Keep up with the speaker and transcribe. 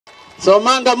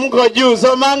Somanga mko juu,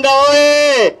 Somanga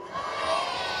oye!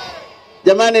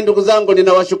 Jamani ndugu zangu,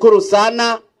 ninawashukuru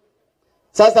sana.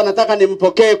 Sasa nataka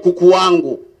nimpokee kuku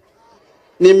wangu.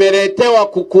 Nimeletewa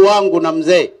kuku wangu na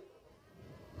mzee.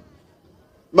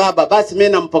 Baba, basi mimi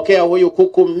nampokea huyu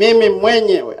kuku mimi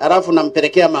mwenyewe, alafu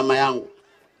nampelekea mama yangu.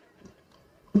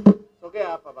 Sogea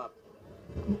hapa baba.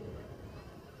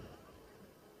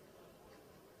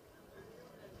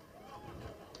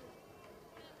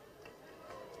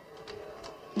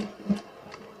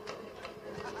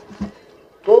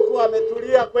 Kuku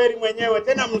ametulia kweli mwenyewe,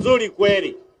 tena mzuri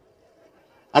kweli.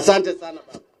 Asante sana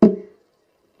baba.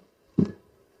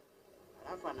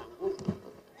 Alafu ana nguvu.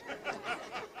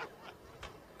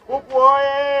 Kuku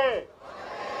oye!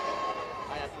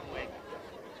 Haya tumweke.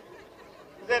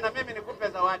 Mzee, na mimi nikupe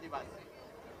zawadi basi.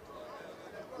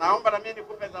 Naomba na mimi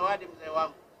nikupe zawadi mzee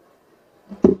wangu.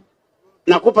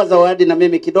 Nakupa zawadi na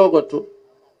mimi kidogo tu.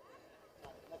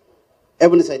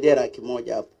 Hebu nisaidie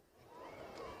 100,000 hapo.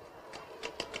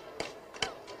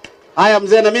 Haya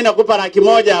mzee, na mimi nakupa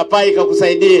 100,000 hapa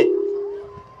ikakusaidie.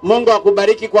 Mungu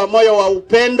akubariki kwa moyo wa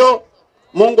upendo.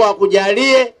 Mungu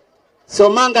akujalie.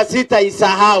 Somanga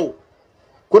sitaisahau.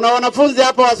 Kuna wanafunzi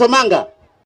hapa wa Somanga?